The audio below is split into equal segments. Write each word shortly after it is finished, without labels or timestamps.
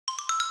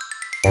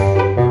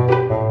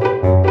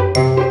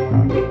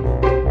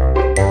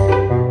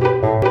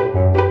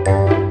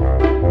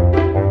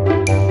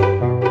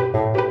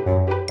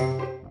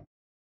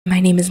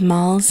name is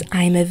Malls.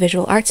 I'm a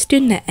visual arts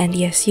student at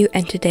NDSU,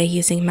 and today,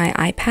 using my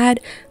iPad,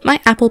 my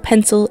Apple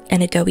Pencil,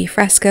 and Adobe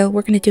Fresco,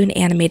 we're going to do an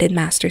animated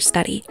master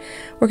study.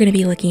 We're going to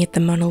be looking at the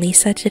Mona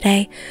Lisa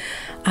today,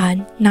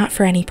 not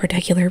for any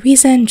particular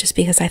reason, just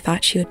because I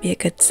thought she would be a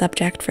good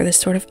subject for this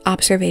sort of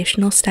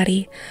observational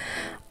study.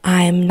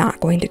 I'm not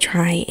going to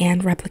try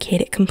and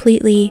replicate it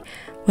completely.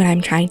 What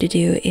I'm trying to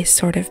do is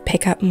sort of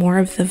pick up more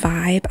of the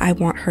vibe. I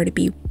want her to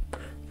be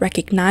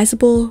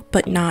recognizable,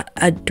 but not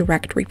a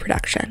direct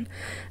reproduction,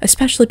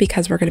 especially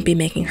because we're going to be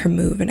making her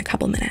move in a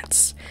couple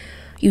minutes.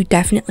 You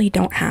definitely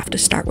don't have to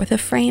start with a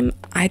frame.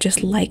 I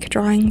just like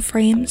drawing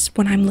frames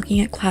when I'm looking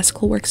at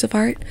classical works of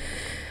art,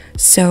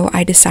 so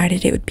I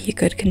decided it would be a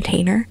good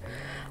container.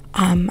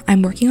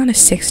 I'm working on a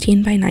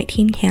 16 by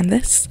 19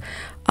 canvas.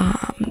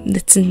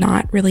 It's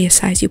not really a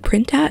size you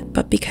print at,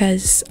 but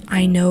because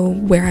I know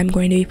where I'm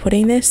going to be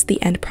putting this,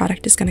 the end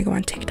product is going to go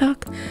on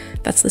TikTok.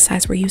 That's the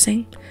size we're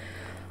using.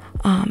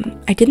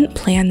 I didn't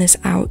plan this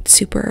out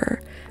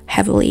super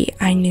heavily.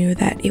 I knew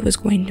that it was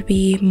going to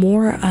be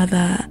more of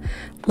a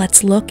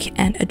let's look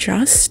and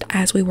adjust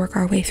as we work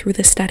our way through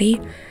the study.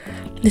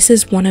 This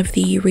is one of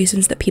the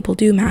reasons that people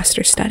do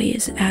master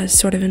studies, as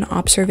sort of an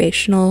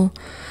observational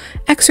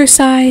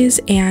exercise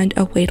and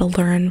a way to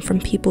learn from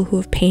people who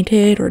have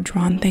painted or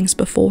drawn things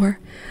before.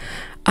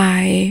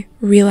 I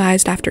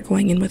realized after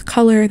going in with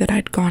color that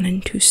I'd gone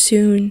in too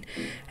soon,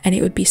 and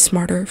it would be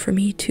smarter for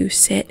me to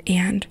sit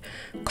and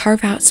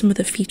carve out some of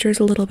the features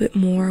a little bit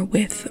more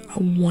with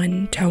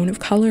one tone of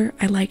color.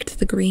 I liked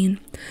the green.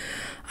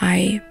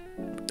 I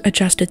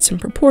adjusted some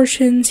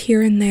proportions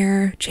here and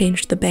there,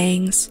 changed the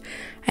bangs,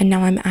 and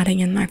now I'm adding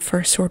in my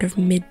first sort of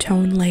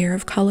mid-tone layer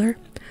of color.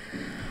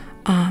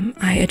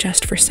 I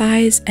adjust for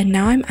size, and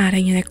now I'm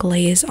adding in a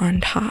glaze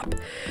on top.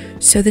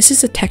 So this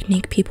is a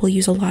technique people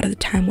use a lot of the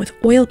time with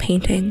oil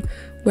painting,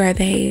 where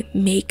they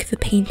make the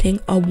painting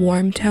a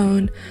warm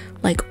tone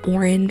like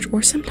orange,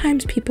 or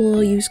sometimes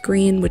people use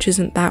green, which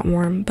isn't that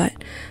warm, but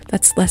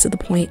that's less of the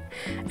point.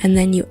 And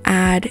then you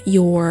add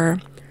your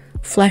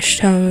flesh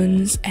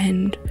tones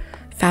and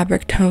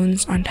fabric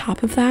tones on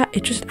top of that.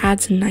 It just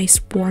adds a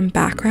nice warm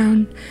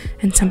background,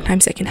 and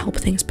sometimes it can help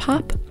things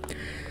pop.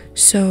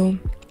 So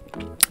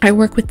I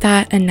work with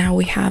that, and now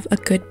we have a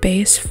good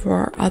base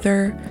for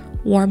other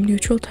warm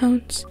neutral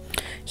tones.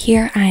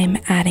 Here I'm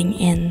adding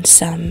in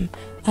some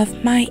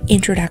of my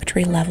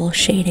introductory level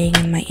shading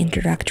and my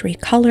introductory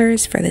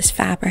colors for this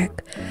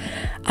fabric.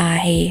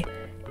 I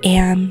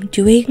am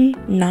doing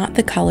not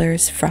the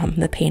colors from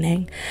the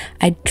painting.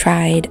 I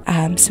tried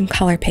some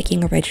color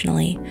picking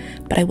originally,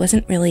 but I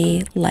wasn't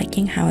really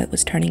liking how it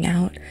was turning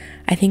out.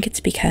 I think it's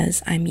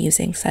because I'm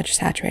using such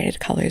saturated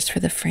colors for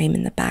the frame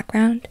in the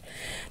background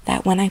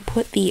that when I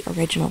put the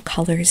original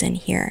colors in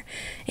here,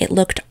 it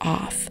looked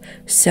off.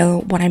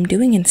 So what I'm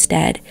doing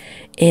instead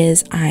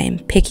is I'm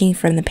picking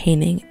from the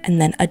painting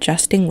and then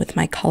adjusting with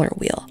my color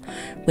wheel,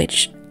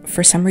 which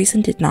for some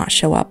reason did not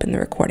show up in the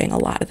recording a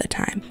lot of the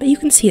time, but you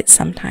can see it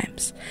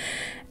sometimes.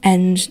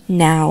 And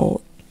now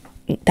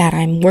that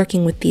I'm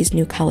working with these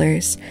new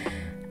colors,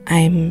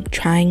 I'm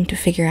trying to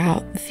figure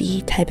out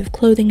the type of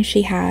clothing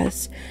she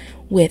has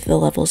with the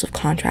levels of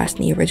contrast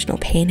in the original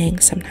painting.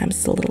 Sometimes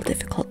it's a little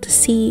difficult to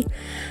see.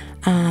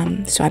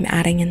 So I'm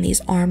adding in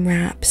these arm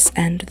wraps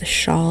and the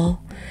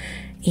shawl.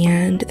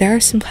 And there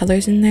are some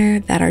colors in there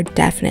that are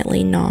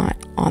definitely not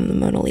on the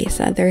Mona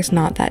Lisa. There's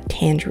not that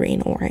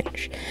tangerine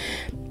orange,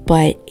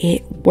 but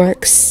it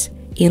works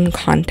in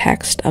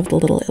context of the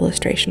little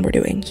illustration we're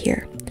doing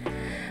here.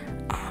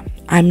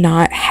 I'm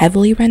not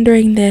heavily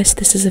rendering this.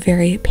 This is a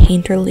very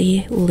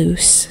painterly,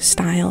 loose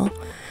style.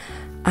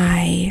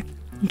 I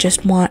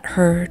just want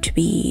her to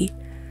be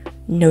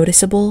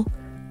noticeable,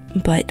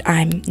 but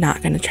I'm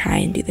not going to try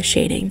and do the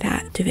shading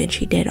that Da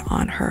Vinci did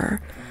on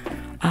her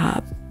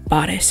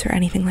bodice or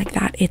anything like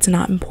that. It's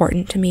not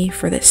important to me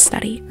for this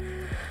study.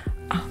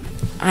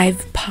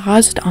 I've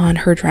paused on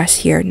her dress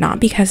here,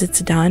 not because it's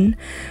done,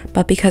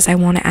 but because I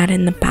want to add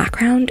in the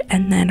background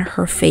and then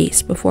her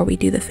face before we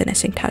do the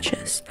finishing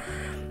touches.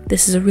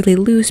 This is a really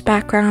loose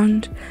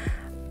background,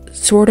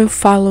 sort of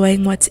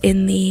following what's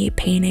in the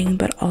painting,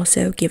 but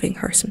also giving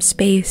her some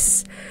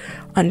space,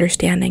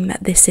 understanding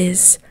that this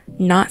is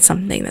not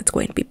something that's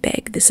going to be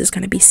big. This is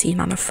going to be seen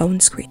on a phone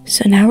screen.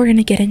 So now we're going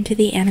to get into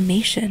the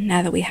animation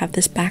now that we have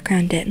this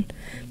background in.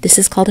 This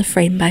is called a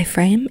frame by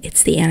frame.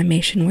 It's the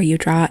animation where you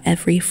draw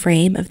every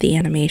frame of the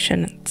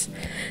animation. It's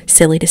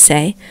silly to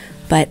say,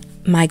 but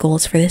my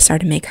goals for this are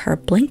to make her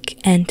blink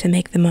and to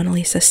make the Mona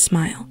Lisa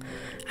smile.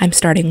 I'm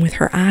starting with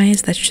her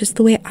eyes. That's just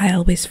the way I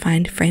always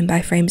find frame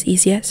by frames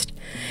easiest.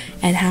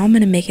 And how I'm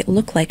going to make it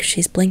look like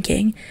she's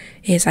blinking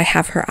is I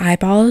have her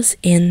eyeballs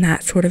in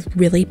that sort of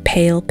really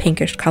pale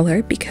pinkish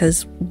color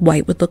because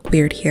white would look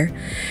weird here.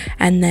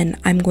 And then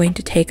I'm going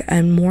to take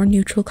a more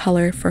neutral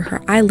color for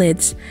her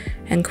eyelids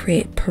and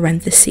create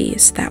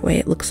parentheses. That way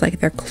it looks like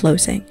they're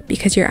closing,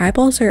 because your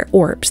eyeballs are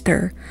orbs.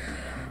 They're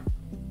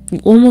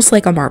almost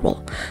like a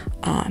marble.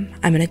 I'm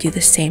going to do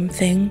the same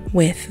thing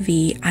with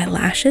the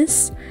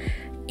eyelashes.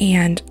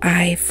 and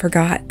I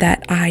forgot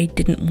that I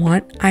didn't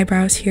want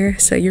eyebrows here,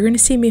 so you're going to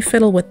see me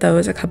fiddle with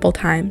those a couple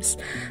times.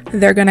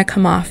 They're going to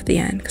come off the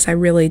end because I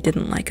really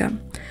didn't like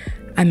them.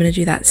 I'm going to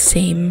do that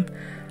same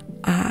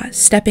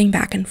stepping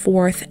back and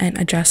forth and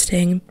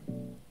adjusting,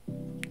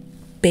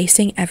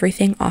 basing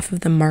everything off of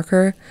the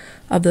marker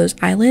of those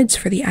eyelids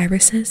for the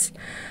irises.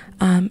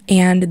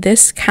 And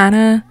this kind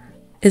of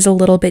is a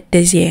little bit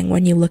dizzying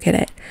when you look at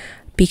it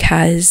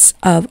because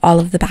of all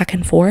of the back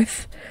and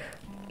forth.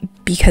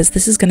 Because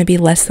this is going to be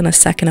less than a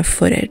second of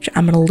footage,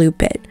 I'm going to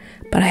loop it,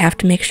 but I have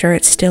to make sure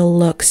it still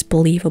looks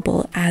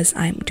believable as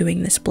I'm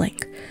doing this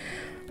blink.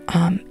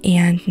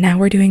 And now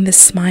we're doing this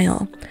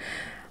smile.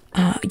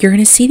 You're going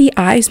to see the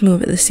eyes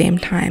move at the same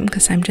time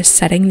because I'm just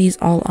setting these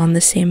all on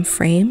the same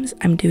frames.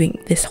 I'm doing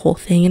this whole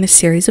thing in a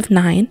series of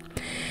 9,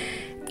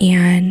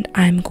 and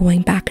I'm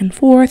going back and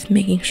forth,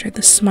 making sure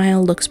the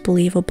smile looks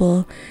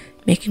believable,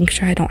 making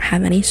sure I don't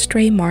have any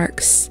stray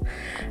marks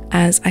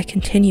as I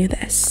continue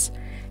this.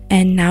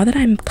 And now that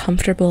I'm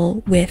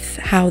comfortable with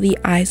how the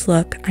eyes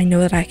look, I know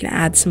that I can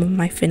add some of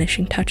my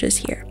finishing touches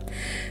here.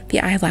 The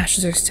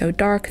eyelashes are so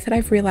dark that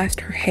I've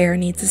realized her hair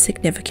needs a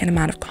significant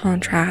amount of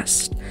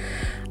contrast.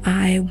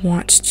 I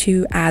want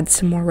to add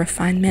some more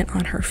refinement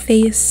on her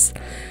face,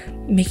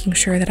 making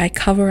sure that I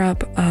cover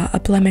up a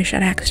blemish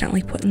I'd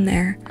accidentally put in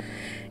there.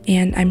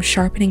 And I'm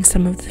sharpening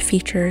some of the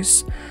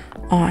features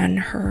on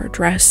her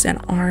dress and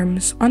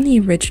arms. On the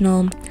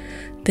original,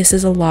 this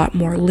is a lot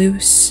more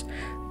loose,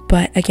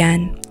 but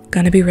again,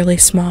 gonna be really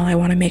small. I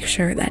want to make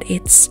sure that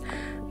it's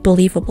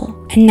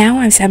believable. And now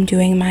as I'm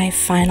doing my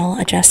final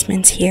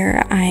adjustments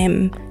here,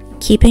 I'm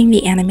keeping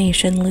the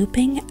animation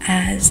looping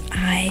as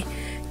I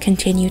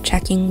continue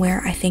checking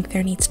where I think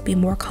there needs to be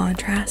more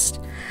contrast.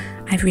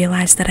 I've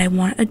realized that I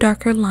want a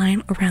darker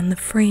line around the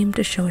frame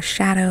to show a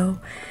shadow,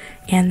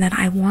 and that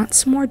I want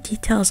some more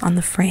details on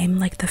the frame,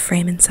 like the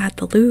frame inside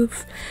the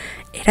Louvre.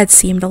 It had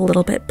seemed a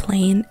little bit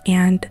plain,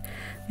 and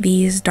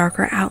these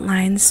darker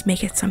outlines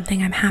make it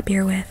something I'm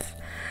happier with.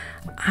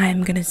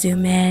 I'm gonna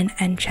zoom in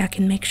and check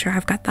and make sure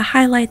I've got the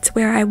highlights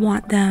where I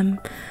want them,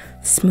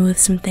 smooth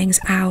some things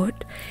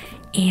out,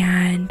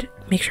 and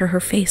make sure her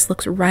face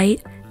looks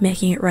right.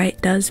 Making it right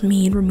does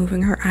mean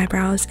removing her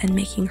eyebrows and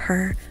making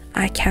her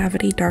eye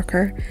cavity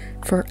darker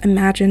for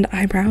imagined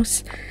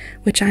eyebrows,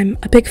 which I'm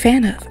a big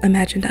fan of,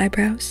 imagined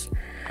eyebrows.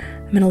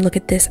 I'm gonna look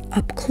at this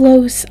up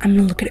close, I'm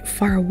gonna look at it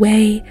far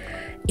away,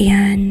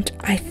 and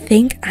I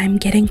think I'm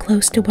getting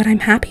close to what I'm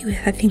happy with.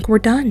 I think we're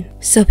done.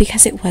 So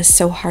because it was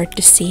so hard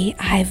to see,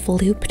 I've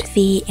looped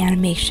the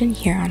animation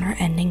here on our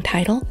ending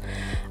title.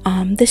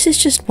 This is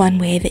just one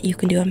way that you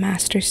can do a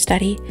master's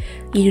study.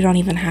 You don't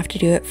even have to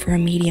do it for a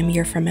medium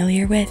you're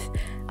familiar with.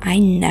 I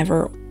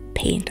never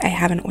paint. I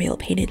haven't oil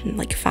painted in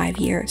like 5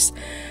 years,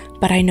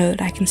 but I know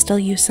that I can still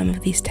use some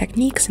of these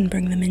techniques and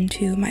bring them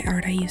into my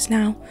art I use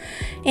now.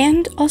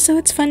 And also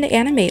it's fun to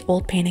animate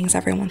old paintings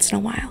every once in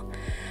a while.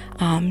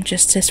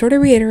 Just to sort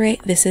of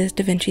reiterate, this is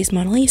Da Vinci's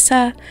Mona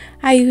Lisa.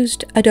 I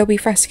used Adobe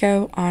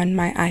Fresco on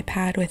my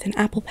iPad with an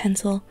Apple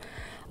Pencil.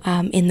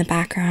 In the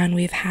background,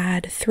 we've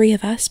had 3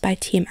 of Us by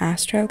Team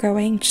Astro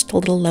going, just a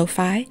little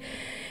lo-fi.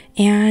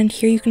 And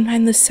here you can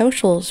find the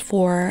socials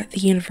for the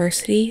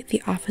university,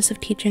 the Office of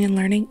Teaching and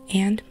Learning,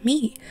 and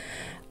me,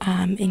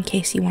 in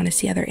case you want to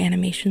see other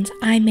animations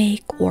I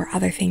make or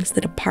other things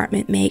the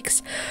department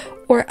makes,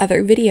 or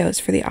other videos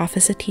for the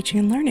Office of Teaching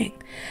and Learning.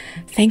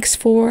 Thanks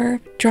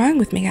for drawing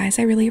with me, guys.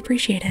 I really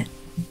appreciate it.